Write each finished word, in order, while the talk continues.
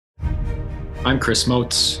I'm Chris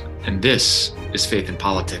Moats, and this is Faith in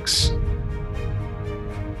Politics.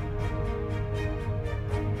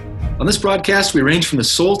 On this broadcast, we range from the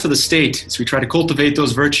soul to the state as we try to cultivate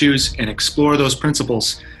those virtues and explore those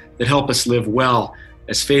principles that help us live well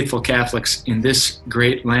as faithful Catholics in this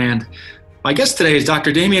great land. My guest today is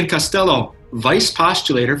Dr. Damian Costello, Vice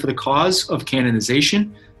Postulator for the cause of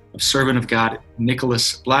canonization of Servant of God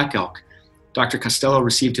Nicholas Black Elk. Dr. Costello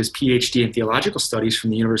received his PhD in theological studies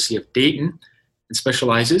from the University of Dayton and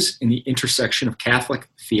specializes in the intersection of Catholic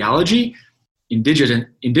theology,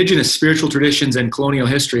 indigenous spiritual traditions, and colonial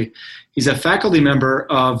history. He's a faculty member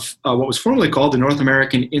of what was formerly called the North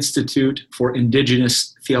American Institute for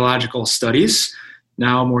Indigenous Theological Studies,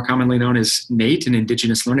 now more commonly known as NAIT, an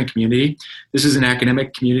Indigenous Learning Community. This is an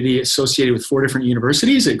academic community associated with 4 different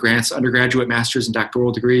universities. It grants undergraduate, master's, and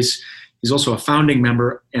doctoral degrees. He's also a founding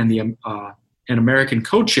member and an American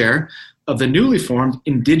co-chair of the newly formed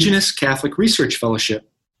Indigenous Catholic Research Fellowship.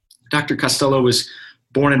 Dr. Costello was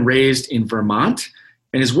born and raised in Vermont,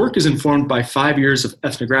 and his work is informed by 5 years of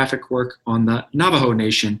ethnographic work on the Navajo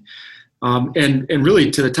Nation. And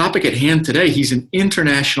really, to the topic at hand today, he's an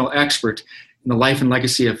international expert in the life and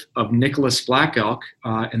legacy of Nicholas Black Elk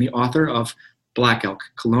and the author of Black Elk,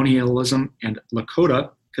 Colonialism and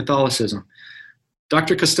Lakota Catholicism.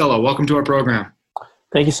 Dr. Costello, welcome to our program.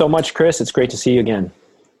 Thank you so much, Chris. It's great to see you again.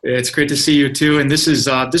 It's great to see you too. And this is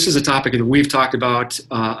a topic that we've talked about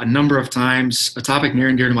a number of times, a topic near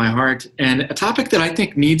and dear to my heart, and a topic that I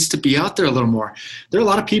think needs to be out there a little more. There are a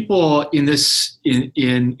lot of people in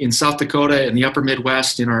South Dakota, in the upper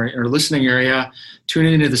Midwest, in our listening area,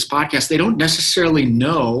 tuning into this podcast. They don't necessarily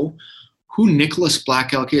know who Nicholas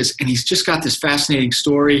Black Elk is. And he's just got this fascinating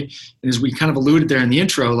story. And as we kind of alluded there in the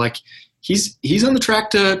intro, like, he's on the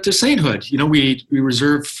track to sainthood. You know, we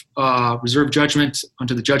reserve judgment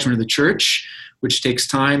unto the judgment of the church, which takes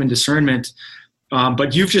time and discernment.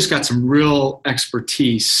 But you've just got some real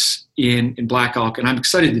expertise in Black Elk, and I'm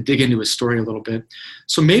excited to dig into his story a little bit.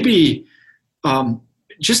 So maybe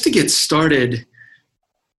just to get started,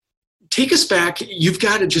 take us back. You've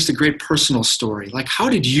got just a great personal story. Like, how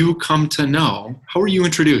did you come to know? How were you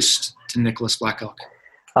introduced to Nicholas Black Elk?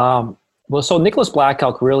 Well, so Nicholas Black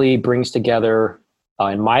Elk really brings together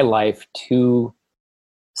in my life 2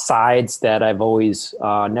 sides that I've always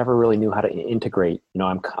never really knew how to integrate. You know,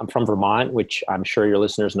 I'm from Vermont, which I'm sure your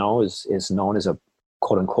listeners know is known as a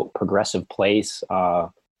quote unquote progressive place,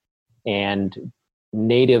 and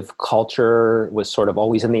Native culture was sort of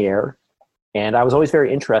always in the air, and I was always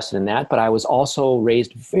very interested in that. But I was also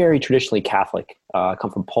raised very traditionally Catholic. I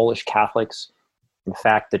come from Polish Catholics. In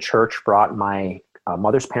fact, the church brought my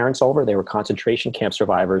mother's parents over. They were concentration camp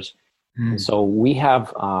survivors. And so we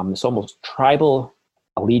have this almost tribal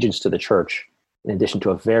allegiance to the church, in addition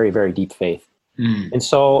to a very, very deep faith. And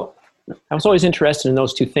so I was always interested in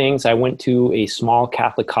those 2 things. I went to a small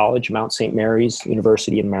Catholic college, Mount St. Mary's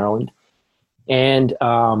University in Maryland. And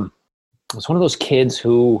I was one of those kids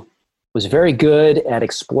who was very good at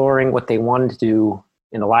exploring what they wanted to do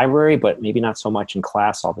in the library, but maybe not so much in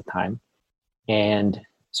class all the time. And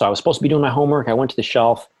so I was supposed to be doing my homework. I went to the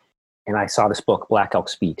shelf and I saw this book, Black Elk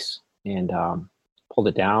Speaks, and pulled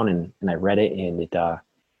it down and I read it, and it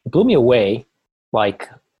blew me away, like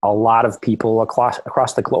a lot of people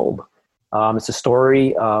across the globe. It's a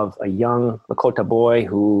story of a young Lakota boy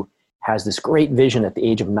who has this great vision at the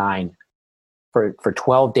age of 9. For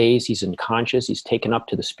 12 days, he's unconscious. He's taken up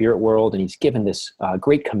to the spirit world, and he's given this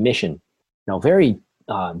great commission, very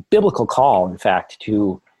biblical call, in fact,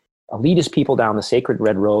 to lead his people down the sacred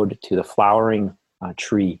red road to the flowering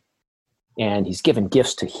tree. And he's given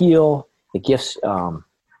gifts to heal, the gifts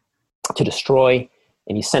to destroy,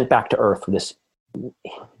 and he's sent back to earth for this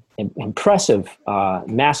impressive,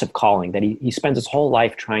 massive calling that he spends his whole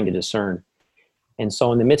life trying to discern. And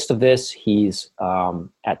so in the midst of this, he's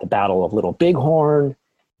at the Battle of Little Bighorn.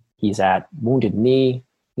 He's at Wounded Knee.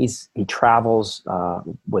 He travels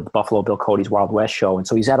with Buffalo Bill Cody's Wild West show. And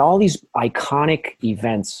so he's at all these iconic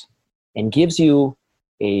events and gives you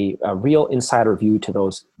a real insider view to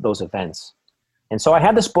those events. And so I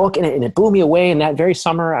had this book, and it blew me away. And that very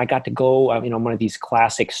summer, I got to go, one of these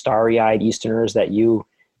classic starry-eyed Easterners that you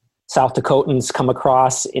South Dakotans come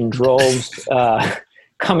across in droves,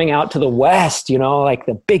 coming out to the west, like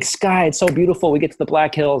the big sky. It's so beautiful. We get to the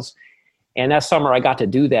Black Hills. And that summer, I got to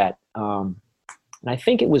do that. And I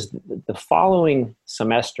think it was the following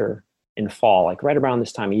semester in fall, like right around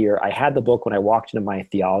this time of year, I had the book when I walked into my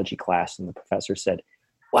theology class, and the professor said,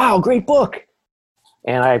 "Wow, great book."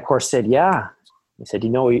 And I, of course, said, "Yeah." He said, "You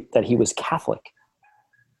know that he was Catholic?"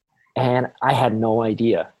 And I had no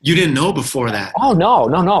idea. You didn't know before that? Oh, no,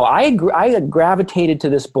 no, no. I had gravitated to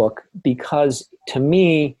this book because to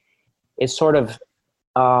me, it sort of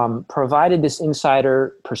provided this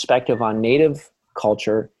insider perspective on Native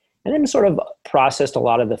culture, and then sort of processed a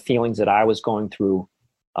lot of the feelings that I was going through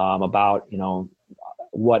about,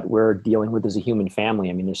 what we're dealing with as a human family.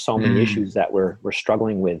 I mean, there's so many issues that we're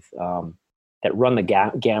struggling with that run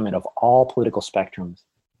the gamut of all political spectrums.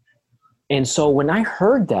 And so when I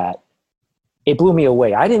heard that, it blew me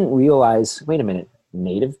away. I didn't realize, wait a minute,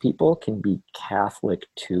 Native people can be Catholic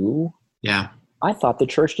too? Yeah. I thought the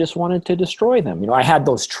church just wanted to destroy them. I had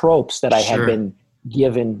those tropes that I had been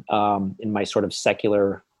given in my sort of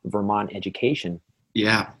secular Vermont education.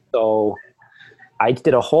 Yeah. So I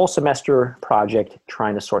did a whole semester project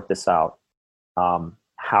trying to sort this out.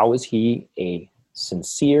 How is he a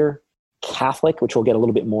sincere Catholic, which we'll get a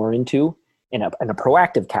little bit more into, and a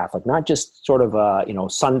proactive Catholic, not just sort of a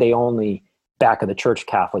Sunday only back of the church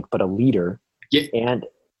Catholic, but a leader. Yeah. And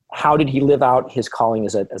how did he live out his calling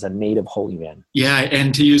as a native holy man? Yeah,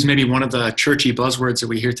 and to use maybe one of the churchy buzzwords that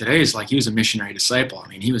we hear today is like he was a missionary disciple. I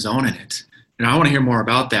mean, he was owning it. And I want to hear more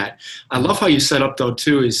about that. I love how you set up, though,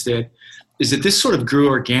 too, is that this sort of grew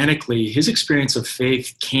organically. His experience of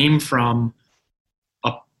faith came from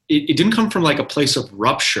it didn't come from like a place of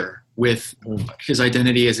rupture with his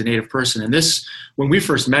identity as a Native person. And this, when we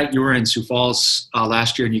first met, you were in Sioux Falls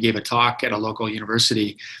last year, and you gave a talk at a local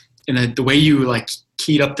university. And the way you like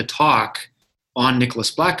keyed up the talk on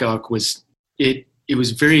Nicholas Black Elk was it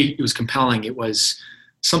was compelling. It was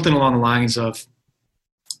something along the lines of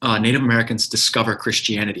Native Americans discover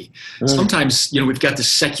Christianity. Sometimes, we've got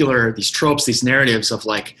these tropes, these narratives of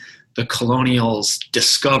like the colonials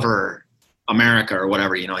discover America or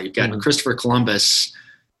whatever. You've got Christopher Columbus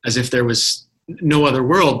as if there was no other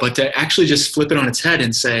world, but to actually just flip it on its head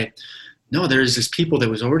and say, no, there's this people that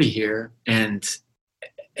was already here, and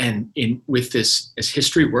with this, as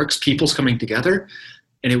history works, people's coming together,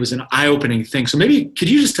 and it was an eye-opening thing. So maybe could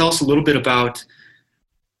you just tell us a little bit about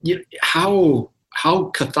how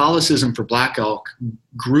Catholicism for Black Elk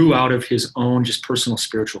grew out of his own just personal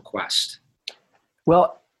spiritual quest?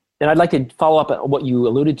 Well, and I'd like to follow up on what you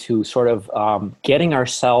alluded to, sort of getting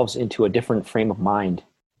ourselves into a different frame of mind.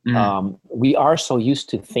 We are so used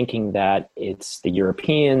to thinking that it's the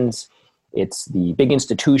Europeans, it's the big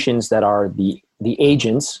institutions that are the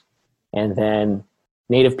agents, and then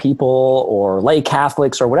Native people or lay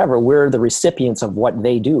Catholics or whatever, we're the recipients of what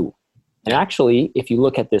they do. And actually, if you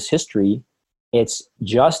look at this history, it's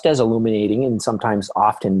just as illuminating, and sometimes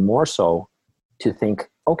often more so, to think,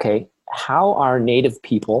 okay, how are Native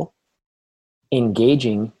people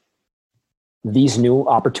engaging these new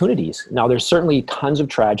opportunities? Now, there's certainly tons of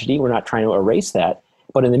tragedy. We're not trying to erase that.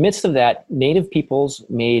 But in the midst of that, Native peoples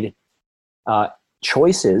made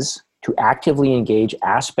choices to actively engage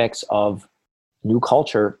aspects of new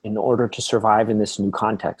culture in order to survive in this new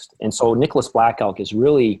context. And so Nicholas Black Elk is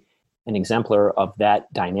really an exemplar of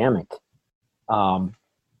that dynamic.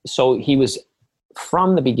 So he was,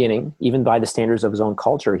 from the beginning, even by the standards of his own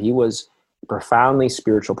culture, he was a profoundly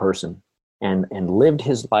spiritual person and lived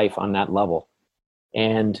his life on that level.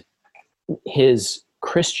 And his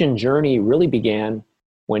Christian journey really began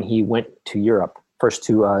when he went to Europe, first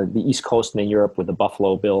to the East Coast and then Europe with the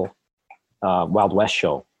Buffalo Bill Wild West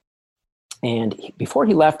show. And before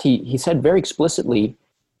he left, he said very explicitly,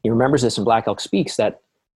 he remembers this in Black Elk Speaks, that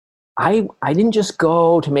I didn't just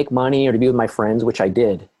go to make money or to be with my friends, which I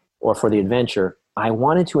did, or for the adventure. I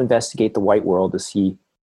wanted to investigate the white world to see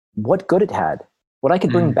what good it had, what I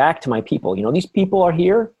could bring back to my people. These people are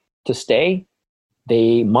here to stay.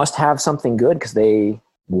 They must have something good because they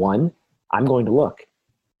won. I'm going to look.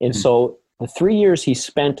 And so the 3 years he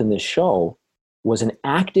spent in this show was an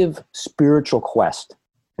active spiritual quest,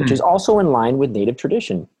 which is also in line with Native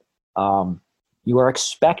tradition. You are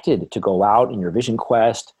expected to go out in your vision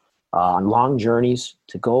quest, on long journeys,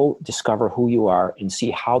 to go discover who you are and see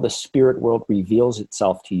how the spirit world reveals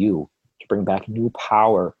itself to you to bring back new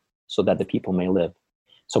power so that the people may live.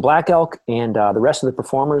 So Black Elk and the rest of the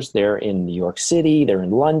performers, they're in New York City, they're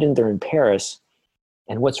in London, they're in Paris.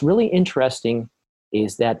 And what's really interesting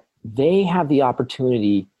is that they have the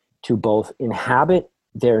opportunity to both inhabit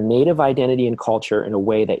their native identity and culture in a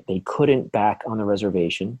way that they couldn't back on the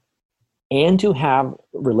reservation, and to have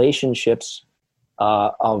relationships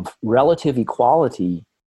of relative equality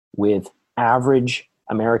with average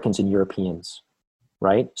Americans and Europeans,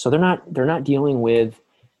 right? So they're not dealing with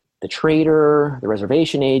the trader, the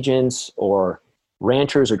reservation agents, or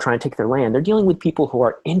ranchers who are trying to take their land. They're dealing with people who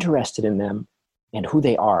are interested in them and who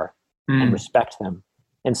they are and respect them.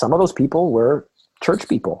 And some of those people were church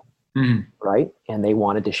people. Mm. right? And they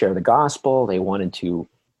wanted to share the gospel. They wanted to,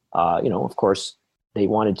 of course, they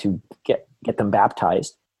wanted to get them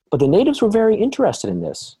baptized. But the natives were very interested in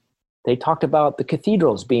this. They talked about the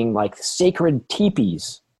cathedrals being like sacred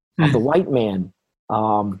teepees of the white man.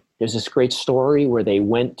 There's this great story where they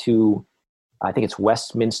went to, I think it's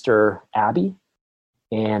Westminster Abbey,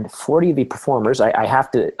 and 40 of the performers, I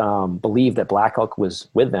have to believe that Black Elk was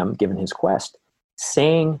with them, given his quest,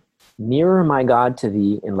 sang "Nearer, My God, to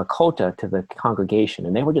Thee" in Lakota to the congregation,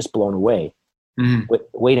 and they were just blown away. Mm.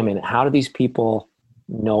 Wait a minute, how do these people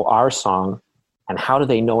know our song, and how do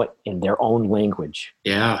they know it in their own language?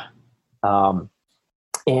 Yeah.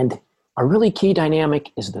 And a really key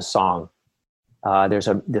dynamic is the song. There's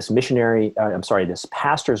this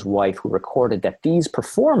pastor's wife who recorded that these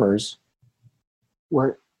performers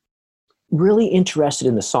were really interested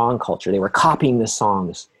in the song culture. They were copying the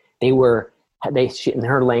songs. In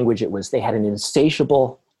her language, they had an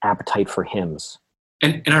insatiable appetite for hymns.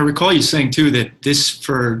 And I recall you saying too that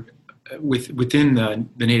within the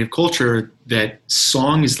native culture, that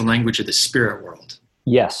song is the language of the spirit world.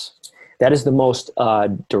 Yes, that is the most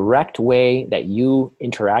direct way that you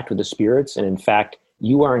interact with the spirits, and in fact,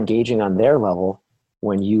 you are engaging on their level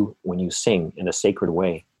when you sing in a sacred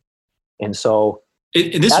way. And so,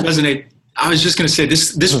 this resonates. I was just going to say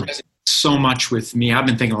this resonates so much with me. I've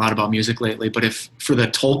been thinking a lot about music lately, but if for the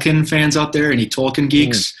Tolkien fans out there, any Tolkien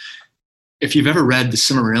geeks, if you've ever read the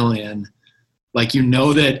Silmarillion, like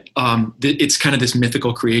that it's kind of this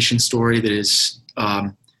mythical creation story that is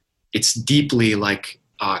it's deeply like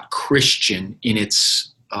Christian in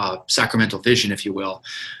its sacramental vision, if you will,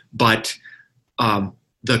 but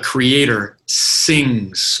the creator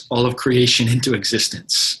sings all of creation into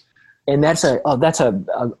existence. And that's a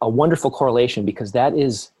wonderful correlation, because that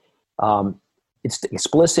is it's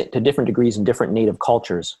explicit to different degrees in different native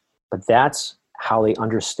cultures, but that's how they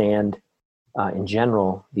understand in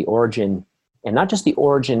general the origin, and not just the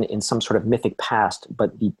origin in some sort of mythic past,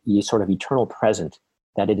 but the sort of eternal present,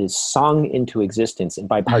 that it is sung into existence. And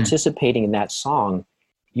by participating in that song,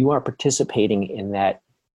 you are participating in that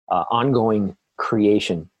ongoing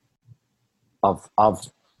creation of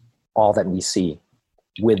all that we see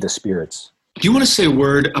with the spirits. Do you want to say a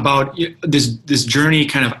word about this journey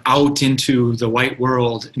kind of out into the white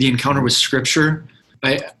world, the encounter with Scripture?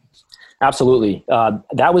 Absolutely.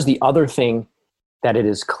 That was the other thing that it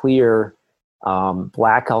is clear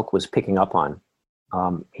Black Elk was picking up on.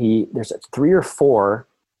 There's 3 or 4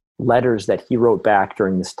 letters that he wrote back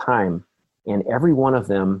during this time, and every one of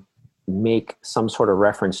them make some sort of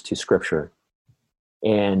reference to Scripture.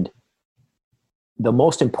 And the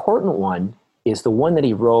most important one is the one that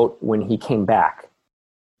he wrote when he came back.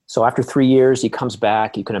 So after 3 years, he comes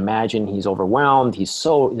back. You can imagine he's overwhelmed.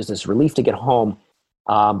 There's this relief to get home.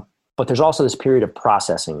 But there's also this period of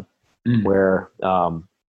processing where,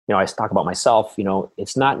 I talk about myself,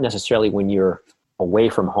 it's not necessarily when you're away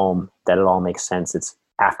from home that it all makes sense. It's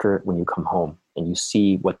after, when you come home and you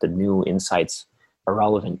see what the new insights are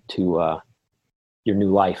relevant to your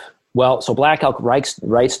new life. Well, so Black Elk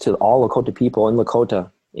writes to all Lakota people in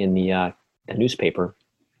Lakota in the newspaper,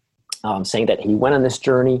 saying that he went on this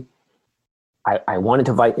journey. I wanted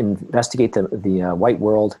to investigate the white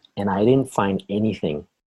world, and I didn't find anything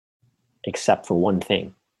except for one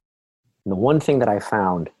thing. And the one thing that I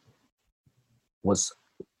found was,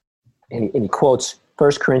 and he quotes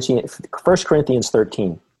 1 Corinthians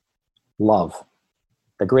 13, love,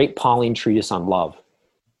 the great Pauline treatise on love,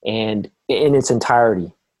 and in its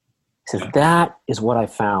entirety. He says, that is what I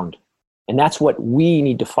found, and that's what we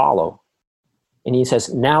need to follow. And he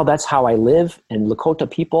says, now that's how I live, and Lakota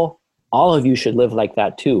people, all of you should live like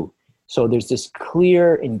that too. So there's this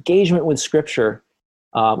clear engagement with Scripture,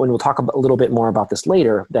 when we'll talk a little bit more about this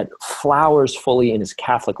later, that flowers fully in his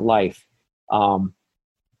Catholic life.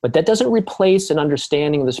 But that doesn't replace an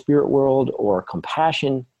understanding of the spirit world or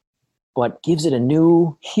compassion, but gives it a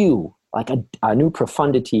new hue, like a new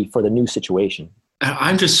profundity for the new situation.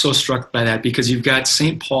 I'm just so struck by that, because you've got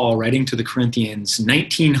St. Paul writing to the Corinthians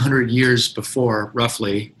 1900 years before,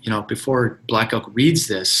 roughly, before Black Elk reads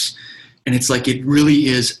this. And it's like, it really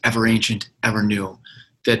is ever ancient, ever new.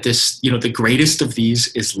 That this, the greatest of these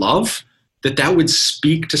is love, that would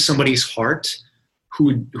speak to somebody's heart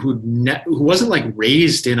who wasn't like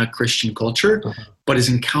raised in a Christian culture, but is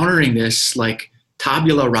encountering this like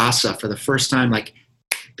tabula rasa for the first time. Like,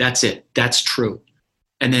 that's it. That's true.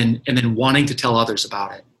 And then wanting to tell others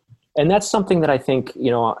about it. And that's something that I think,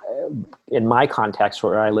 in my context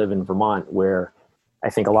where I live in Vermont, where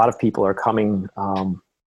I think a lot of people are coming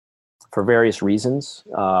for various reasons,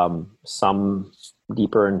 some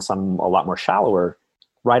deeper and some a lot more shallower,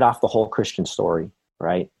 right off the whole Christian story,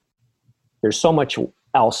 right? there's so much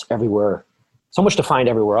else everywhere, so much to find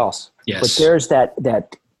everywhere else. Yes. But there's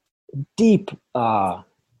that deep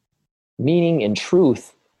meaning and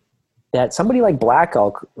truth that somebody like Black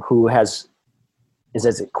Elk, who is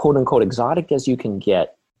as quote unquote exotic as you can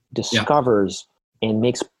get, discovers and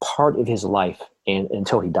makes part of his life and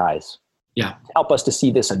until he dies. Yeah. Help us to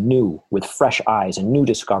see this anew with fresh eyes and new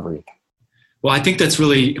discovery. Well, I think that's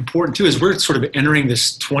really important too, is we're sort of entering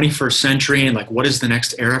this 21st century and like, what is the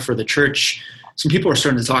next era for the church? Some people are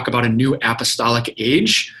starting to talk about a new apostolic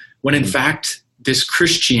age, when in fact, this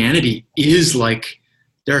Christianity is like,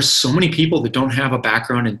 there are so many people that don't have a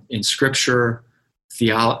background in scripture,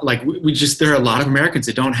 theology. Like there are a lot of Americans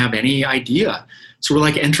that don't have any idea. So we're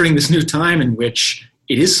like entering this new time in which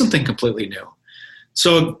it is something completely new.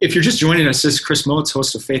 So if you're just joining us, this is Chris Moats,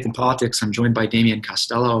 host of Faith and Politics. I'm joined by Damian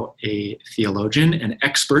Costello, a theologian, an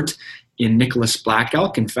expert in Nicholas Black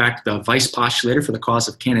Elk. In fact, the vice postulator for the cause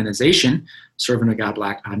of canonization, servant of God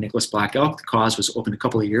Nicholas Black Elk. The cause was opened a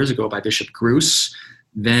couple of years ago by Bishop Gruss,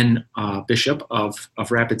 then Bishop of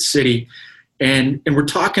Rapid City. And we're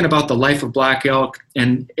talking about the life of Black Elk.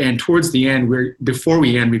 And towards the end, before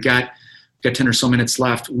we end, we've got 10 or so minutes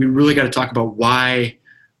left. We really got to talk about why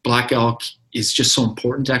Black Elk is just so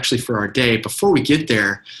important actually for our day. Before we get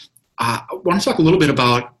there, I want to talk a little bit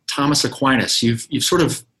about Thomas Aquinas. You've sort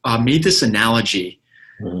of made this analogy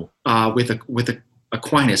with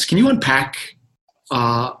Aquinas. Can you unpack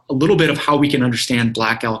a little bit of how we can understand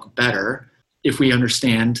Black Elk better if we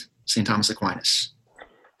understand St. Thomas Aquinas?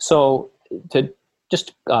 So to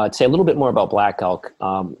just say a little bit more about Black Elk,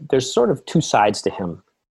 there's sort of two sides to him,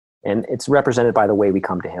 and it's represented by the way we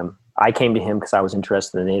come to him. I came to him because I was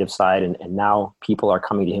interested in the native side, and now people are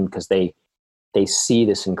coming to him because they see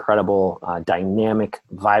this incredible, dynamic,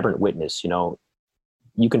 vibrant witness. You know,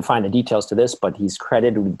 you can find the details to this, but he's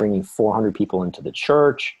credited with bringing 400 people into the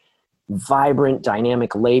church, vibrant,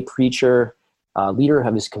 dynamic lay preacher, leader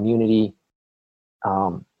of his community.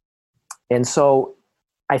 And so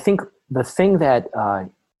I think the thing that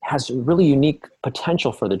has really unique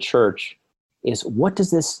potential for the church is, what does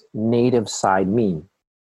this native side mean?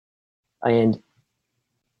 And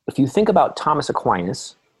if you think about Thomas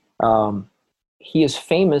Aquinas, he is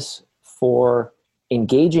famous for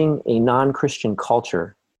engaging a non-Christian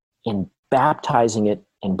culture and baptizing it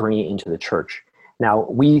and bringing it into the church. Now,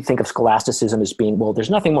 we think of scholasticism as being, well,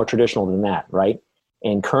 there's nothing more traditional than that, right?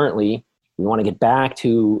 And currently, we want to get back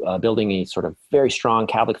to building a sort of very strong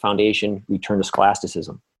Catholic foundation, return to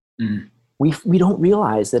scholasticism. We don't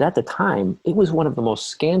realize that at the time, it was one of the most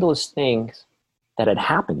scandalous things that had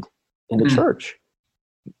happened in the church.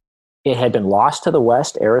 It had been lost to the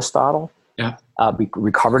West, Aristotle. We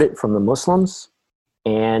recovered it from the Muslims,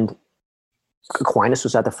 and Aquinas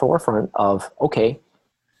was at the forefront of, okay,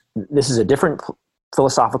 this is a different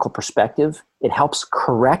philosophical perspective. It helps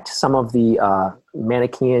correct some of the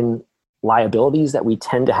Manichaean liabilities that we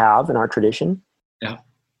tend to have in our tradition.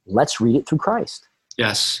 Let's read it through Christ.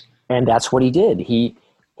 Yes. And that's what he did. He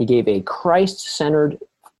gave a Christ-centered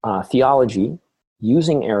theology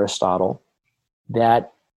using Aristotle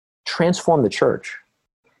that transformed the church.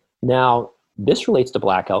 Now, this relates to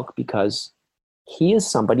Black Elk because he is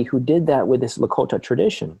somebody who did that with this Lakota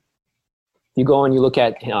tradition. You go and you look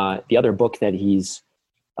at the other book that he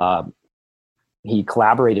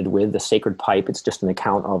collaborated with, The Sacred Pipe. It's just an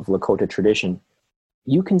account of Lakota tradition.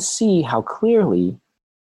 You can see how clearly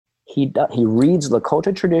he reads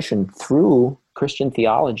Lakota tradition through Christian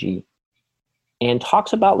theology and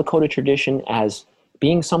talks about Lakota tradition as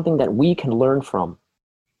being something that we can learn from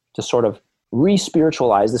to sort of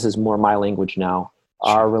re-spiritualize, this is more my language now,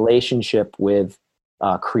 our relationship with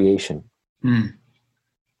creation.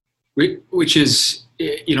 Which is,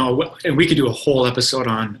 you know, and we could do a whole episode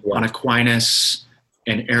on Aquinas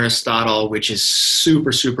and Aristotle, which is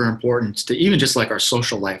super, super important to even just like our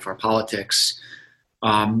social life, our politics.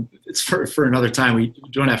 It's for another time. We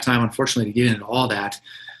don't have time, unfortunately, to get into all that.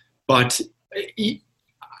 But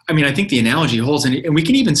I mean, I think the analogy holds, and we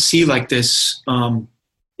can even see like this,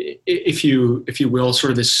 if you will,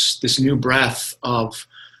 sort of this new breath of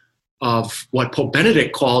what Pope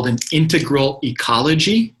Benedict called an integral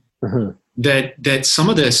ecology. That some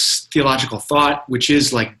of this theological thought, which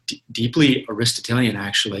is like deeply Aristotelian,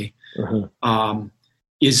 actually,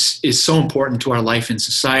 is so important to our life in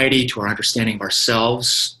society, to our understanding of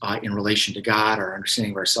ourselves in relation to God, our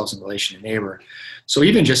understanding of ourselves in relation to neighbor. So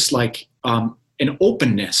even just like an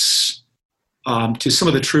openness to some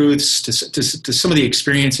of the truths, to some of the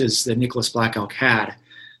experiences that Nicholas Black Elk had,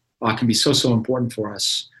 can be so important for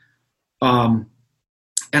us. And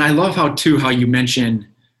I love how you mention,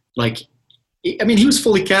 like, I mean, he was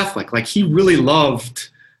fully Catholic. Like, he really loved,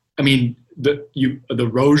 I mean, the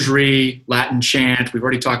rosary, Latin chant. We've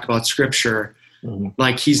already talked about scripture. Mm-hmm.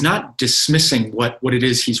 Like he's not dismissing what it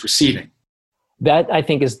is he's receiving. That I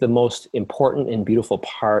think is the most important and beautiful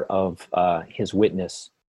part of his witness.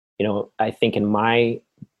 You know, I think in my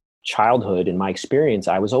childhood, in my experience,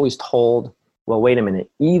 I was always told, well, wait a minute,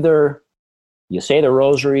 either you say the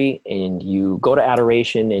rosary and you go to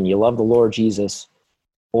adoration and you love the Lord Jesus,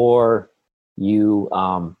 or you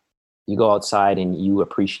go outside and you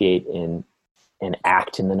appreciate and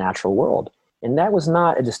act in the natural world. And that was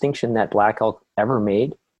not a distinction that Black Elk ever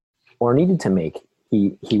made or needed to make.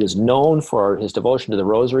 He was known for his devotion to the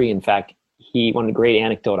rosary. In fact, one great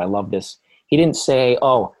anecdote, I love this. He didn't say,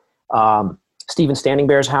 Stephen Standing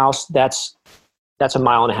Bear's house, that's a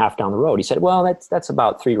mile and a half down the road. He said, well, that's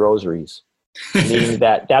about 3 rosaries. Meaning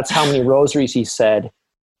that's how many rosaries he said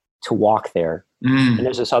to walk there. And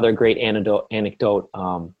there's this other great anecdote,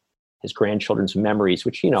 his grandchildren's memories,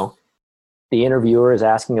 which, you know, the interviewer is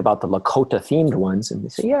asking about the Lakota themed ones. And they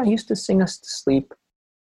say, yeah, he used to sing us to sleep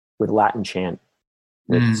with Latin chant,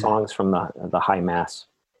 with songs from the High Mass.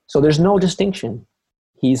 So there's no distinction.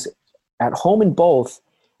 He's at home in both,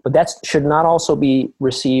 but that should not also be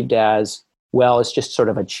received as, well, it's just sort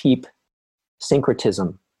of a cheap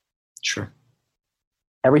syncretism. Sure.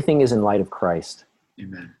 Everything is in light of Christ.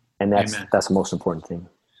 Amen. And that's the most important thing.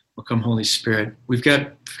 Well, come Holy Spirit. We've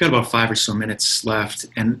got about 5 or so minutes left,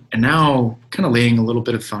 and now kind of laying a little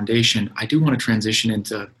bit of foundation. I do want to transition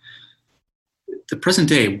into the present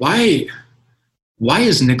day. Why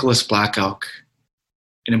is Nicholas Black Elk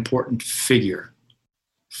an important figure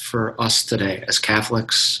for us today as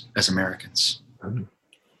Catholics, as Americans?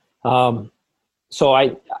 So I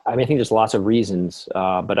think there's lots of reasons,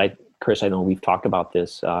 but Chris, I know we've talked about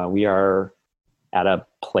this. We are at a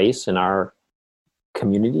place in our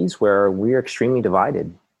communities where we are extremely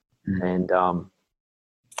divided, and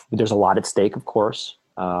there's a lot at stake, of course,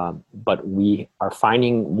 but we are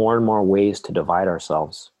finding more and more ways to divide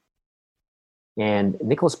ourselves. And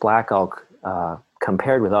Nicholas Black Elk,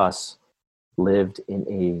 compared with us, lived in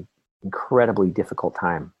a incredibly difficult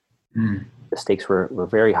time. The stakes were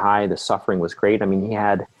very high. The suffering was great. I mean, he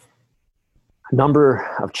had a number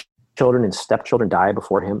of children and stepchildren die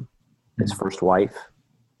before him, his first wife.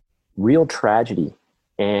 Real tragedy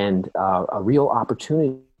and a real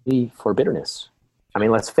opportunity for bitterness. I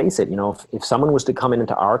mean, let's face it, you know, if someone was to come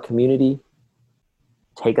into our community,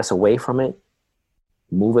 take us away from it,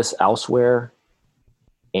 move us elsewhere,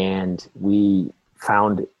 and we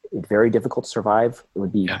found it very difficult to survive, it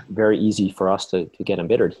would be very easy for us to get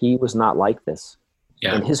embittered. He was not like this.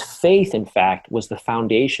 Yeah. And his faith, in fact, was the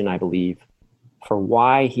foundation, I believe, for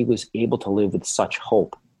why he was able to live with such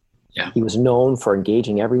hope. Yeah. He was known for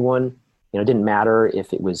engaging everyone. You know, it didn't matter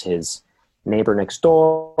if it was his neighbor next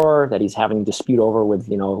door that he's having a dispute over with,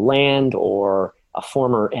 you know, land, or a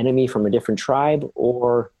former enemy from a different tribe,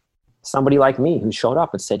 or somebody like me who showed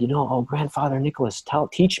up and said, you know, oh, Grandfather Nicholas,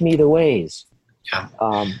 teach me the ways.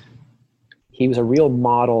 Yeah. He was a real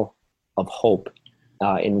model of hope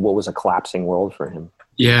in what was a collapsing world for him.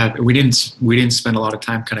 Yeah, we didn't spend a lot of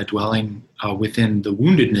time kind of dwelling within the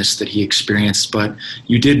woundedness that he experienced, but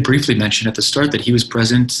you did briefly mention at the start that he was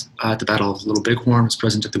present at the Battle of Little Bighorn, was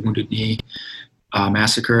present at the Wounded Knee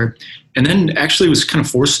massacre, and then actually was kind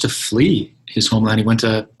of forced to flee his homeland. He went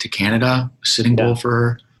to Canada, Sitting Bull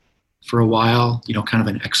for a while, you know, kind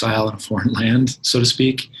of an exile in a foreign land, so to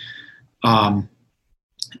speak.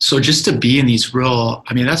 So just to be in these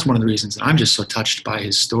that's one of the reasons that I'm just so touched by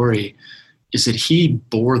his story, is that he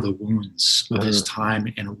bore the wounds of his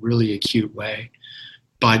time in a really acute way,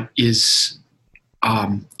 but is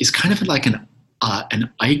kind of like an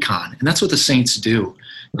icon. And that's what the saints do,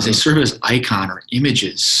 is they serve as icon or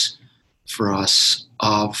images for us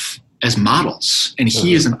as models. And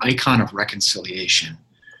he is an icon of reconciliation.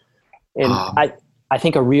 And I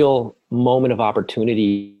think a real moment of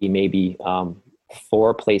opportunity maybe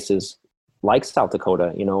for places like South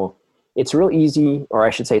Dakota. You know, it's real easy, or I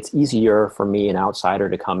should say it's easier for me, an outsider,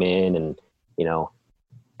 to come in and, you know,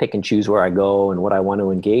 pick and choose where I go and what I want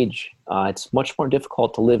to engage. It's much more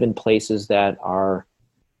difficult to live in places that are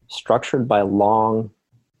structured by long,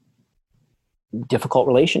 difficult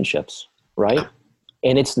relationships, right?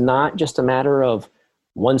 And it's not just a matter of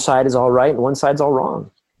one side is all right and one side's all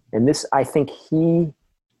wrong. And this, I think he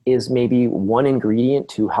is maybe one ingredient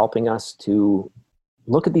to helping us to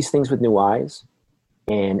look at these things with new eyes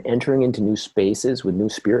and entering into new spaces with new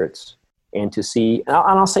spirits, and to see, and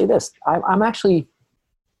I'll say this, I'm actually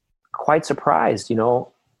quite surprised, you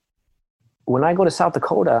know, when I go to South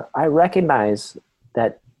Dakota, I recognize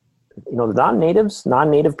that, you know, the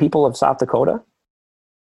non-native people of South Dakota,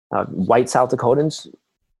 white South Dakotans,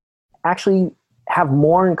 actually have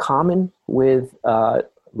more in common with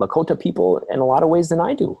Lakota people in a lot of ways than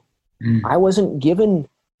I do. I wasn't given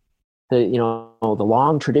the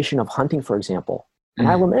long tradition of hunting, for example, and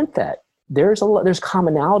I lament that. There's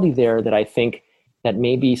commonality there that I think that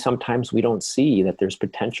maybe sometimes we don't see, that there's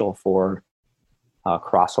potential for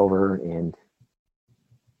crossover and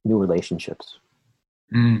new relationships.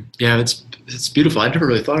 Yeah, it's beautiful. I've never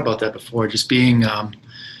really thought about that before. Just being,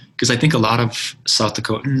 because I think a lot of South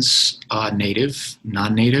Dakotans, native,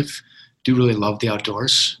 non-native, do really love the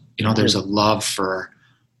outdoors. There's a love for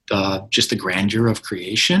just the grandeur of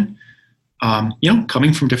creation.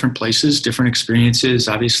 Coming from different places, different experiences.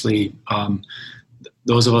 Obviously,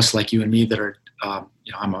 those of us like you and me that are,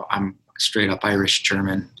 I'm straight up Irish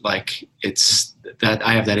German. Like, it's that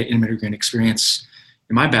I have that immigrant experience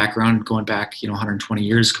in my background, going back, 120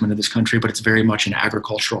 years coming to this country, but it's very much in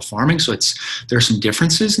agricultural farming. So there are some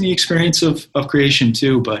differences in the experience of creation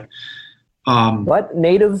too. But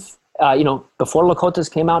native, before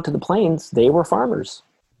Lakotas came out to the plains, they were farmers,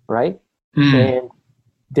 right? And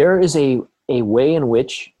there is a way in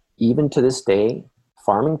which, even to this day,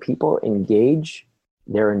 farming people engage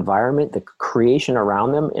their environment, the creation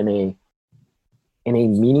around them, in a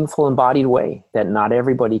meaningful, embodied way that not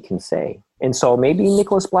everybody can say. And so maybe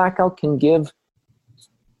Nicholas Black Elk can give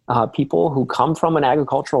people who come from an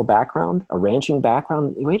agricultural background, a ranching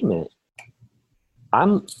background, wait a minute,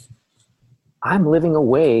 I'm living a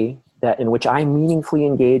way in which I meaningfully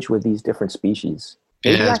engage with these different species.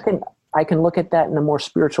 Maybe I can look at that in a more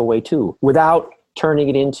spiritual way too, without turning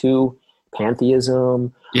it into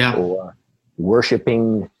pantheism or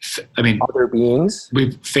worshiping other beings.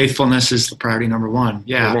 Faithfulness is the priority number one.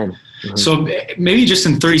 Yeah. Amen. So maybe just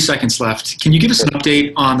in 30 seconds left, can you give us an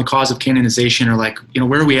update on the cause of canonization, or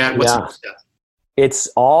where are we at? What's the next step? It's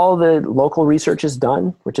all the local research is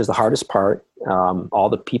done, which is the hardest part. All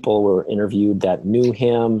the people were interviewed that knew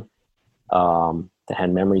him, that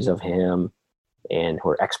had memories of him, and who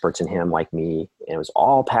are experts in him like me. And it was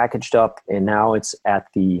all packaged up, and now it's at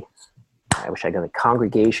the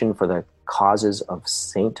Congregation for the Causes of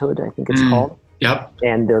Sainthood, I think it's called. Yep.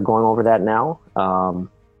 And they're going over that now.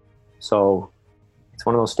 So it's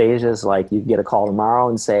one of those stages, like you get a call tomorrow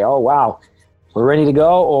and say, oh, wow, we're ready to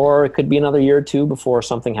go. Or it could be another year or two before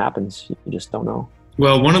something happens. You just don't know.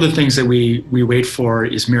 Well, one of the things that we wait for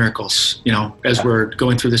is miracles, as we're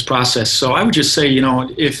going through this process. So I would just say,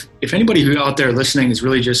 if anybody who out there listening is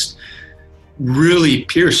really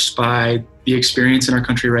pierced by the experience in our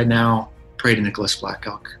country right now, pray to Nicholas Black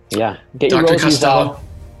Elk. Yeah. Get your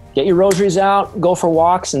rosaries out, go for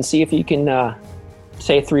walks, and see if you can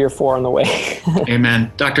say 3 or 4 on the way.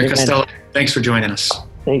 Amen. Dr. Costello, thanks for joining us.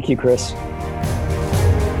 Thank you, Chris.